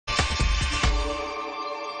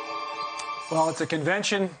Well, it's a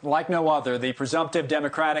convention like no other. The presumptive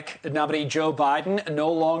Democratic nominee Joe Biden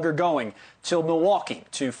no longer going to Milwaukee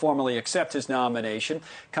to formally accept his nomination.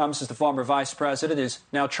 Comes as the former vice president is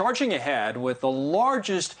now charging ahead with the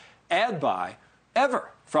largest ad buy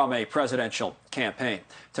ever from a presidential campaign.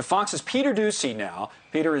 To Fox's Peter Ducey now.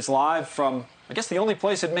 Peter is live from, I guess, the only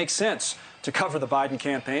place it makes sense to cover the Biden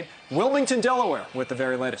campaign, Wilmington, Delaware, with the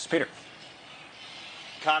very latest. Peter.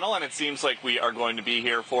 Connell, and it seems like we are going to be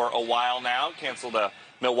here for a while now. Cancel the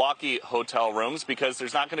Milwaukee hotel rooms because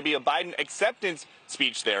there's not going to be a Biden acceptance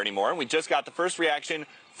speech there anymore. And we just got the first reaction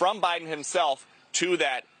from Biden himself to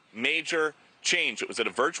that major change. It was at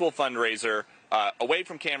a virtual fundraiser away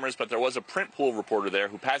from cameras, but there was a print pool reporter there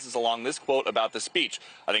who passes along this quote about the speech.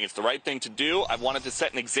 I think it's the right thing to do. I wanted to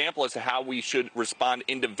set an example as to how we should respond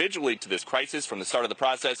individually to this crisis from the start of the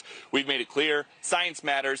process. We've made it clear. Science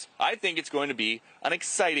matters. I think it's going to be an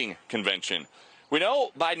exciting convention. We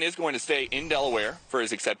know Biden is going to stay in Delaware for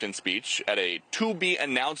his acceptance speech at a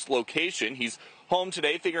to-be-announced location. He's home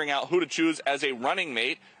today figuring out who to choose as a running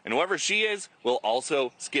mate, and whoever she is will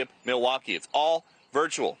also skip Milwaukee. It's all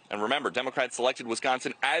virtual. And remember, Democrats selected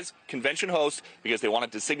Wisconsin as convention host because they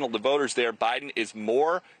wanted to signal to voters there Biden is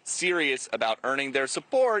more serious about earning their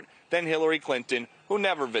support than Hillary Clinton, who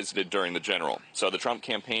never visited during the general. So the Trump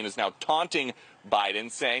campaign is now taunting Biden,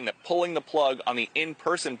 saying that pulling the plug on the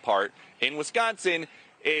in-person part in Wisconsin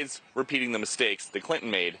is repeating the mistakes that Clinton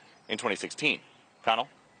made in 2016. Connell?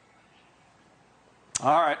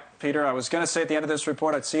 All right, Peter, I was going to say at the end of this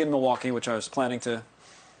report I'd see you in Milwaukee, which I was planning to.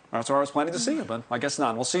 That's where I was planning to see you, but I guess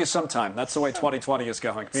not. We'll see you sometime. That's the way 2020 is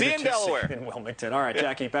going. See you in Delaware. In Wilmington. All right,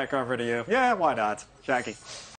 Jackie, back over to you. Yeah, why not? Jackie.